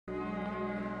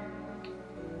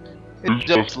It's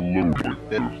just a little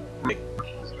bit like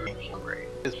great.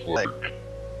 It's like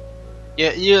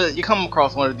yeah, you come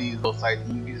across one of these little sites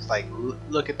and you can just like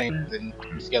look at things and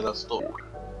piece together a story.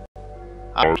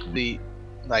 Obviously,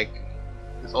 like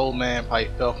this old man probably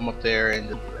fell from up there and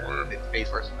just his face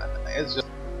first. It's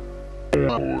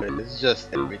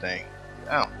just everything.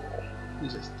 I don't know.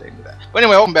 It's just think of that. But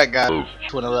anyway, welcome back, guys,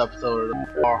 to another episode of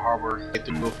the Far Harbor Get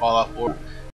Through Fallout 4.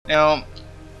 Now,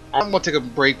 I'm gonna take a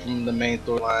break from the main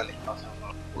storyline.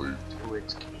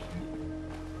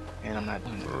 And I'm not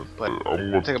doing it, but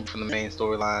I'm gonna take a break from the main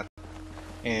storyline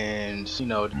and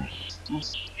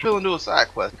just chill and do a side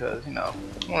quest because I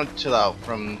want to chill out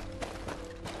from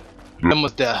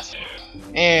Emma's death.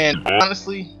 And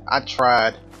honestly, I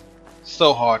tried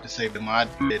so hard to save them. I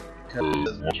did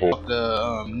because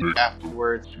the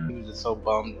afterwards, he was just so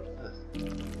bummed.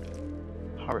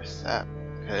 Harvest sap.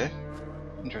 Okay,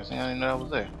 interesting. I didn't know that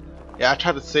was there. Yeah, I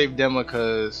tried to save Dema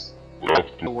because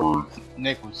afterwards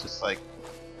Nick was just like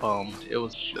bummed. It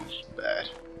was just bad.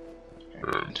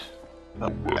 And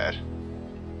bad.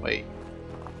 Wait.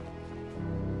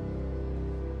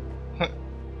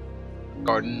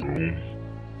 Garden.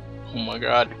 Oh my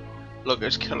god. Look,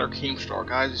 it's Killer Keemstar,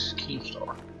 guys. It's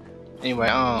Keemstar. Anyway,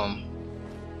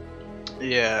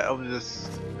 yeah, I was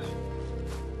just.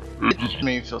 It just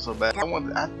made me feel so bad.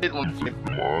 I did want to get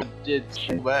more. I did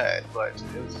so bad, but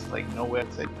it was just like no way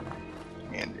to say.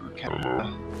 And it kind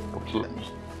of upset me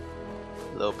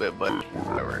a little bit, but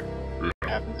whatever. It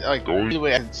happens. Like the only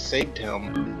way I saved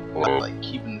him was like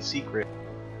keeping the secret,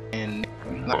 and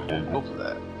not gonna go for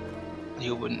that. He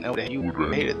wouldn't know that. He would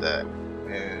have hated that,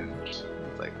 and it's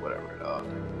like whatever, dog.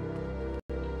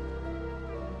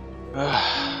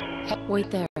 Wait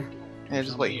there. Yeah,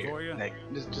 just wait here. Like,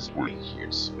 just wait here.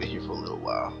 Just wait here for a little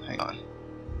while. Hang on.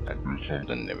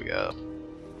 Then there we go.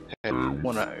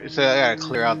 Okay, so I gotta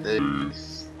clear out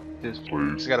this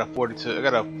place. I got a 42. I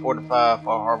got a 45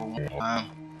 Far Harbor one time,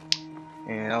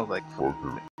 and I was like, fuck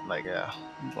it. Like, yeah,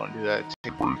 I'm gonna do that.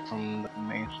 Take a break from the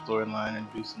main storyline and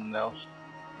do something else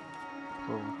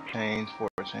for a change, a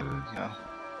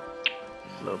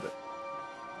little bit.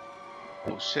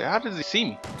 Oh shit! How does he see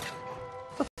me?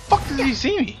 How the fuck does he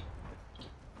see me?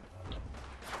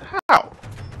 How?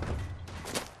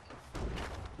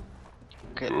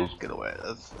 Okay, let's get away.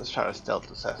 Let's try to stealth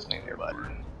assassinate everybody.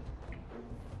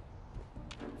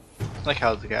 Like,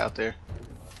 how's the guy out there?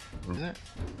 Isn't it?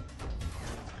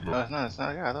 No, it's not. It's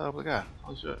not a guy. I thought it was a guy.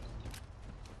 Oh shit.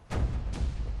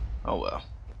 Oh well.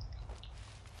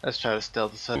 Let's try to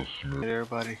stealth assassinate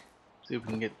everybody. See if we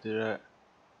can get through that.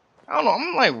 I don't know.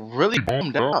 I'm like really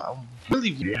bummed out. I'm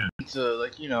really wanting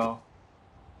to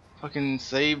fucking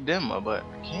save Dema, but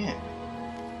I can't.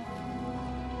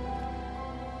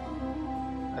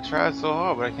 I tried so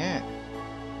hard, but I can't.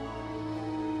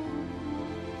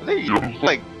 Are they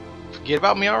like forget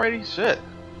about me already? Shit.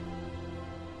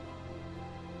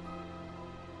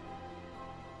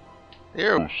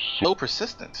 They're so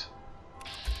persistent.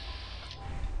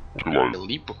 They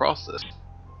leap across this.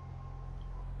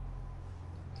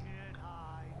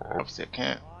 Obviously I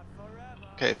can't.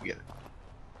 Okay, forget it.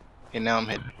 Okay, now I'm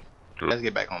hitting. Let's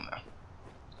get back on now.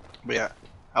 But yeah,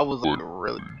 I was like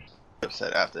really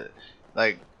upset after it.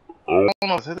 Like, I don't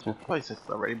know, I said this probably said this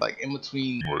already. Like in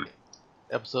between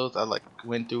episodes, I like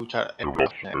went through try to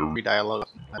every dialogue,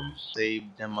 save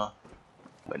Dema,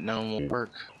 but none will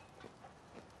work.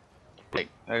 Like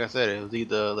I said, it was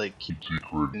either like keep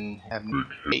secret and have Nick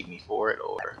hate me for it,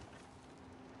 or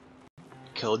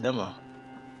kill Dema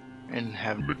and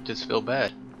have Nick just feel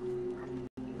bad.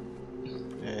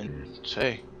 And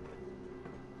say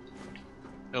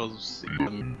it was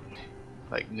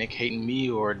like Nick hating me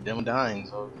or Dema dying,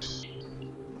 so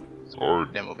sorry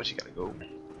Dema, but you gotta go.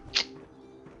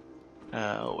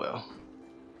 Oh well.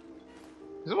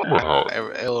 This is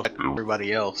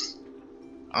everybody else.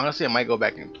 Honestly, I might go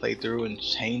back and play through and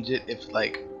change it if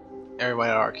like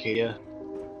everybody at Arcadia,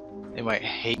 they might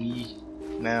hate me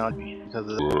now because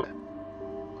of that.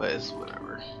 But it's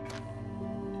whatever.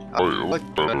 I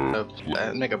like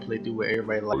to make a playthrough where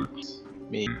everybody likes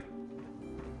me.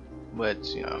 But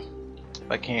if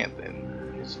I can't,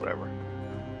 then it's whatever.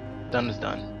 Done is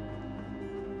done.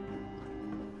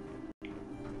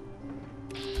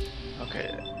 Okay,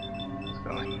 let's go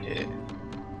ahead and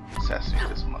assassinate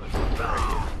this motherfucker right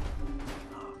here.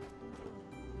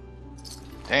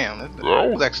 Damn, that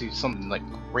was actually something like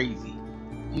crazy.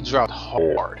 He dropped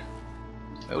hard.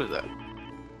 What was that?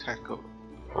 Tactical.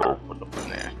 Put up in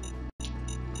there.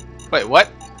 Wait, what?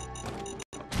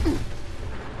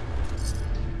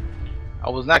 I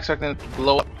was not expecting it to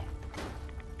blow up.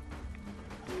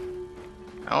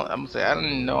 I'm gonna say I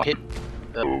didn't know I hit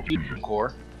the fusion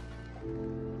core.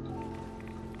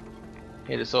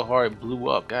 Hit it so hard it blew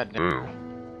up. God damn.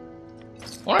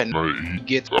 When he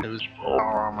gets his power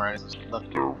armor and his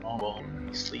lucky longbow and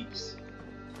he sleeps.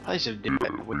 Probably should have did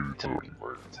that way until the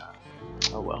time.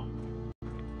 Oh well.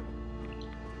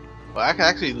 Well, I can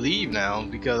actually leave now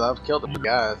because I've killed the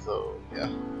guy, so yeah.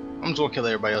 I'm just gonna kill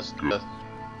everybody else.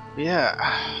 Yeah.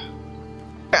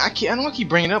 I don't want to keep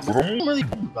bringing it up, but I'm really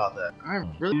about that. I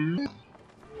really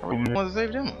want to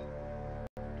save them.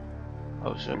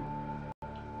 Oh shit.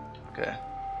 Okay.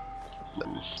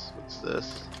 What's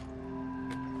this?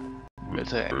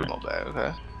 It's an ammo bag.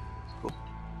 Okay. Cool.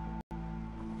 I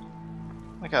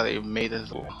like how they made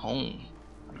this a home.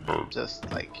 Just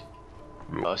like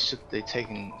shit they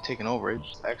taking over.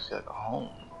 It's actually like a home.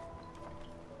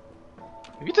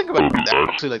 If you think about it, that's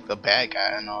actually like the bad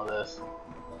guy and all this.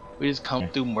 We just come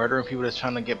through murdering people that's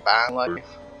trying to get by in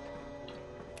life.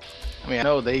 I mean, I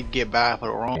know they get by for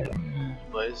the wrong,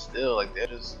 but it's still like they're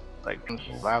just like gonna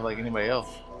survive like anybody else.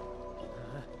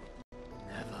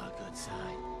 Never a good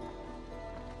sign.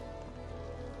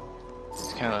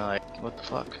 It's kind of like, what the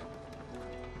fuck?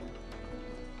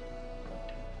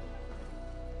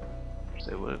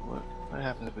 Say what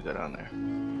happens if we go down there?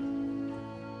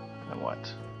 And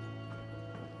what?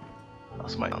 Oh,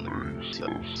 somebody on the roof.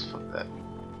 Fuck that.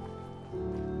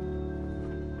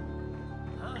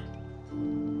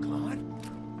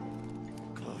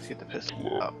 Let's get the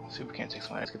pistol out. See if we can't take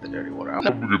somebody. Let's get the dirty water. I'm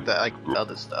gonna get that like the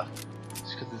other stuff,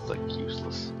 just because it's like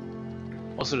useless.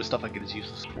 Most of the stuff I get is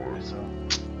useless for it, so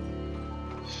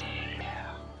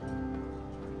yeah.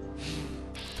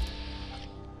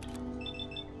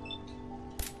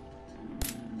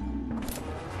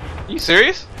 Are you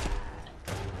serious?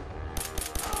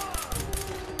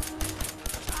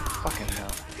 Fucking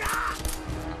hell.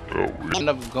 We end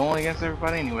up going against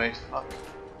everybody anyway. Fuck.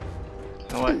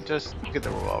 You know what? Just get the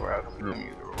revolver out. We're gonna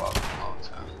use the revolver all the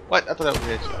time. What? I thought that was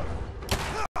a headshot.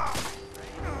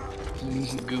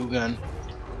 Goo gun.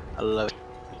 I love it.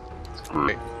 It's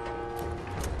great.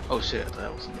 Oh shit, I thought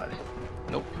that was somebody.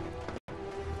 Nope.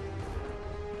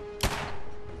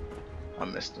 I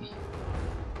missed him.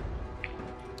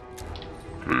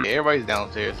 Yeah, everybody's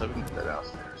downstairs, so we can get that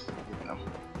downstairs.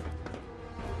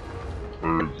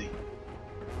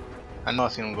 I know I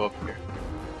seen him go up here.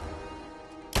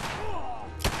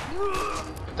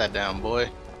 Put that down, boy.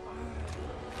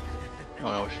 I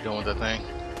don't know what you're doing with that thing.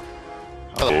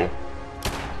 Hello.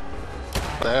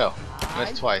 What the hell?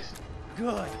 Missed twice.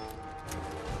 Good.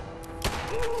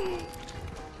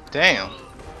 Damn.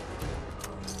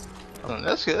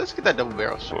 Let's get that double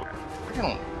barrel shot.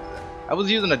 I was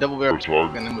using a double barrel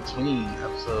shotgun in between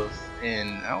episodes,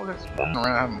 and I was just walking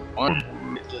around having fun.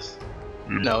 It just,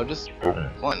 just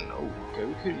fun. Oh, okay,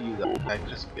 we could use that. I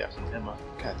just got some demo.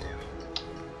 God damn it.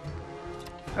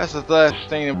 That's the last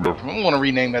thing that I want to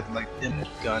rename that to like demo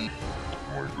gun.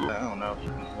 I don't know,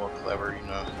 more clever, you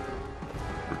know.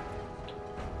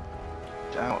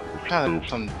 I'm trying to do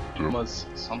some demos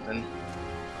something.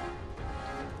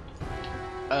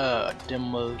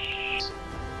 Demos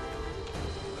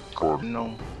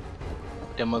cardinal.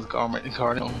 Demos garment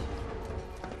cardinal.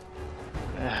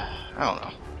 I don't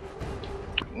know.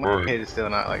 My head is still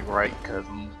not like right because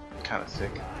I'm kind of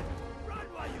sick.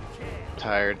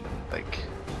 Tired, like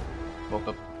woke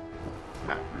up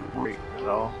not great at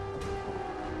all.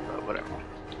 But whatever.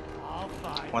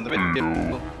 Want the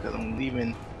video because I'm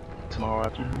leaving tomorrow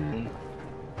afternoon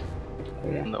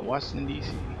on the Washington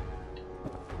DC.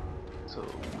 So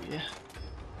yeah,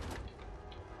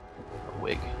 a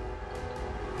wig.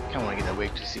 Kind of want to get that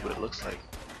wig to see what it looks like.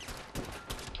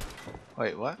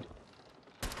 Wait, what?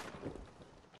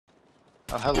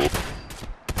 Oh, hello.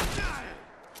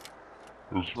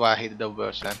 That's why I hate the double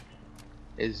barrel shotgun.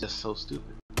 It's just so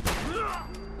stupid.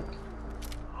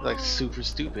 Like super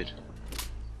stupid.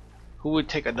 Who would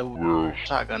take a double barrel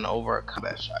shotgun over a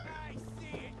combat shotgun?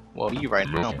 Well, me right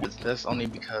now, but that's only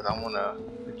because I wanna,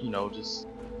 you know, just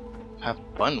have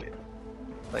fun with it.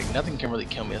 Like nothing can really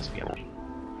kill me. Let's be honest.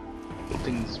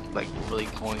 Nothing's like really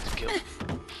going to kill me.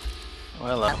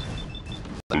 Well, like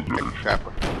a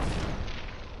trapper.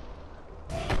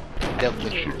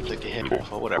 Definitely should take a hit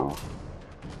off or whatever.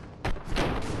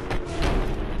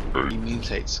 He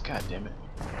mutates. God damn it.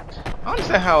 I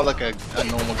understand how like a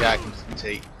normal guy can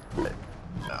mutate, but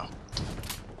no.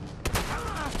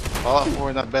 Fallout 4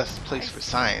 is not the best place for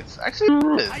science. Actually,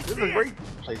 it is. It's a great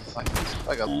place for science. It's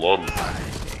like a lot of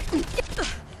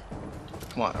science.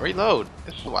 Come on, reload.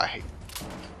 This is why I hate.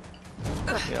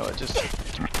 You know, it just.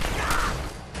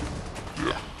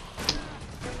 Yeah.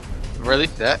 Really?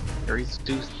 That?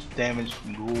 Reduce damage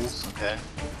from ghouls? Okay.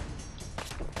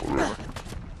 Whatever.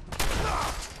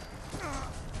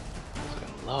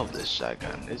 love this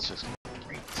shotgun. It's just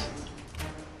great.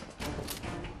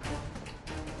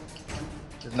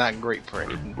 It's not great for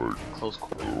close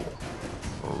quarters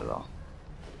at all.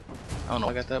 I don't know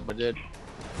if I got that, but I did.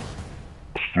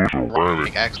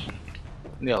 Ceramic, actually.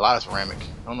 I need a lot of ceramic.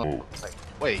 I don't know. Like,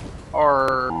 wait,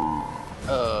 are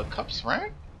cups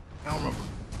ceramic? I don't remember.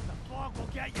 The fog will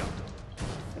get you.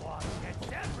 The fog gets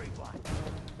everyone.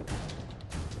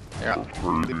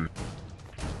 Yeah.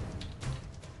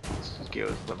 Let's just get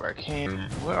whatever I can.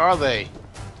 Where are they?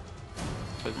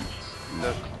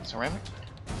 The ceramic?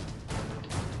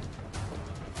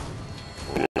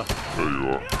 There you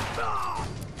are.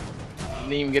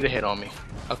 Didn't even get a hit on me.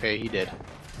 Okay, he did.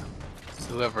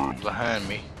 Whoever behind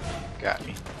me got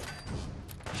me.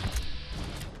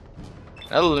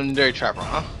 Another legendary trapper,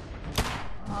 huh?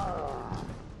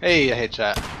 Hey, a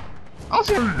headshot. I don't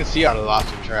see if you can see out of the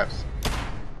lobster traps.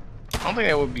 I don't think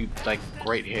that would be like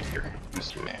great hit here.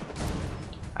 Man.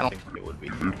 I don't think it would be.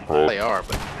 They are,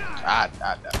 but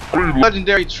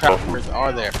legendary trappers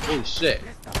are there. Holy shit.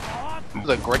 This is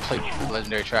a great place for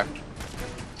legendary trapper.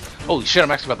 Holy shit,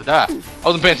 I'm actually about to die. I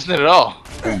wasn't paying attention at all.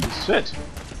 Holy shit.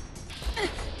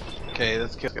 Okay,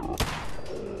 let's kill.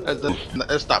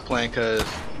 Let's stop playing because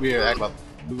we were actually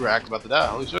about to die.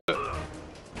 Holy shit.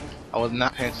 I was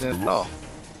not paying attention at all.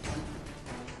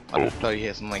 I thought he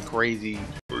had some like crazy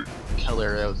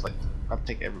killer that was like I'll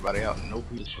take everybody out. Nope,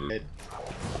 he just dead.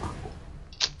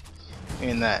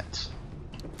 And that.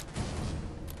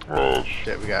 Oh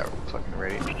shit, we got fucking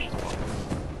radiation storms.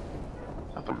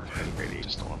 I thought we had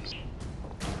radiation storms.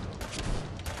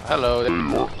 Hello, there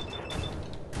you go.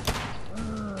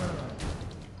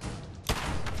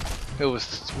 It was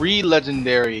 3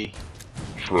 legendary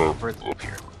trappers up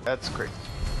here. That's crazy.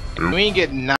 We ain't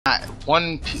get not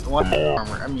one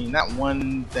armor. I mean, not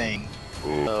one thing.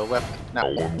 Weapon.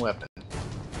 Not one weapon.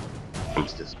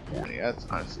 It's disappointing. That's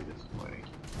honestly disappointing.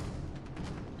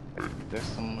 There's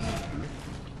someone.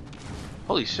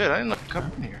 Holy shit! I didn't know to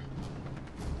come in here.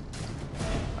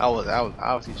 I was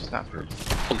obviously just not prepared.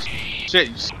 Holy shit!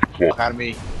 You just fuck out of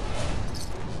me.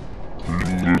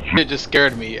 It just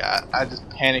scared me. I just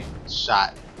panicked and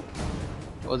shot.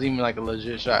 It wasn't even like a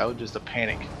legit shot. It was just a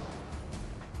panic.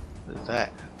 What is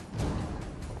that?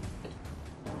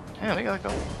 Damn, they got like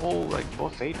a whole like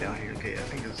buffet down here. Okay, I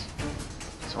think it's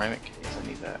ceramic. Yes, I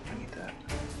need that. I need that.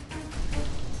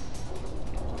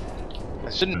 I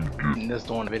shouldn't be this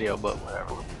doing the video, but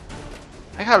whatever.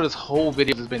 I like how this whole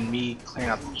video has been me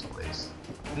clearing out this place.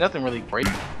 Nothing really great.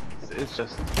 It's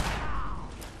just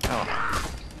I don't know.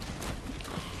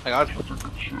 Like I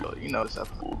just chill. You know this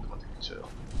episode is going to be chill.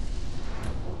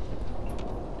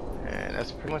 And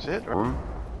that's pretty much it, right?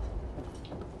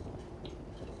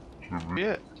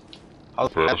 Yeah. I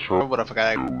was fast forward, but I forgot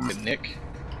I got Nick.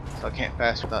 So I can't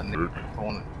fast without Nick.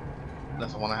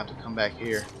 Unless I want to have to come back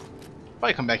here.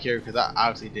 Probably come back here because I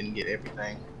obviously didn't get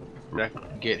everything that I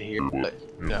could get here, but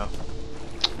you know.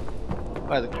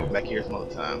 I'll have to come back here some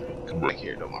other time. Come back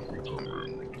here, don't my free time,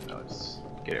 and you know, just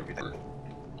get everything.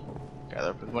 Gather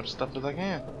up as much stuff as I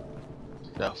can.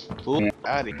 The full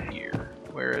out of here.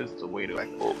 Where is the way to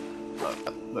like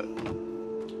but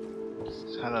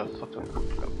it's kind of fucked up.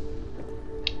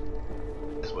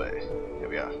 This way. Here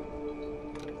we are.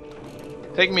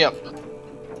 Take me up.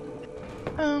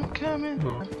 I'm coming.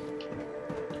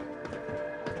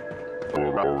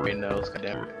 Everybody knows,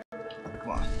 goddamn it.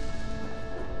 Come on.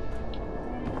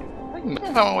 I can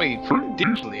find my way pretty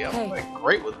deeply. I'm like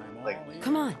great with like.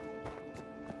 Come on.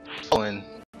 Following.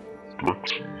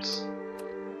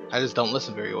 I just don't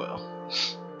listen very well.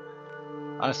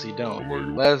 Honestly,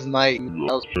 don't. Last night I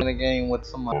was playing a game with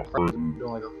some of my friends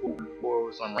doing like a 4v4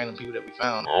 with some random people that we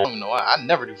found. I don't even know why. I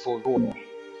never do 4v4,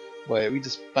 but we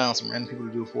just found some random people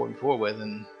to do 4v4 with,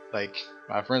 and like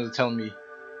my friends are telling me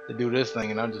to do this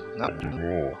thing, and I just was not doing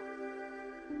it.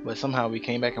 But somehow we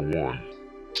came back and won.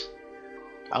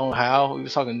 I don't know how. We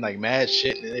was talking like mad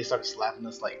shit, and then they started slapping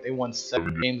us like they won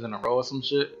 7 games in a row or some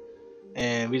shit.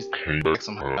 And we just came back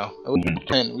somehow. It was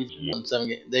 10. We won 7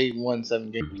 games. They won 7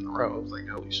 games in a row. I was like,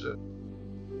 holy shit.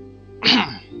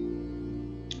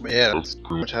 But yeah, that's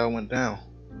pretty much how it went down.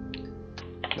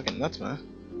 Looking nuts, man.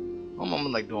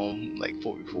 I'm like doing like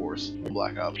 4v4s on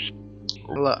Black Ops.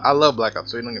 I love Black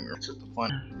Ops, so you don't get me wrong. It's just the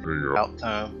fun out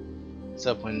time.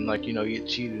 Except when like you know you get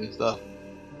cheated and stuff.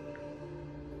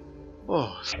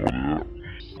 Oh, I'm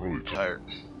really tired.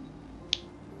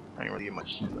 I didn't really get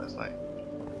much sleep last night.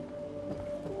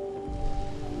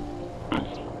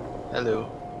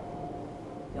 Hello.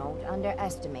 Don't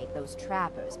underestimate those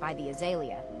trappers by the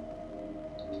Azalea.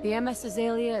 The MS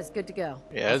Azalea is good to go.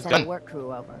 Yeah, it's Send a done. work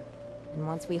crew over. And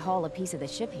once we haul a piece of the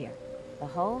ship here, the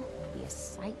hull will be a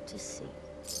sight to see.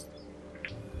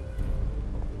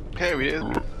 Okay, we did.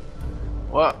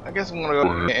 Well, I guess I'm gonna go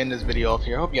ahead and end this video off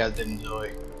here. I hope you guys did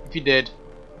enjoy. If you did,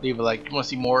 leave a like. If you want to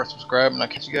see more, subscribe, and I'll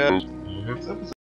catch you guys next episode.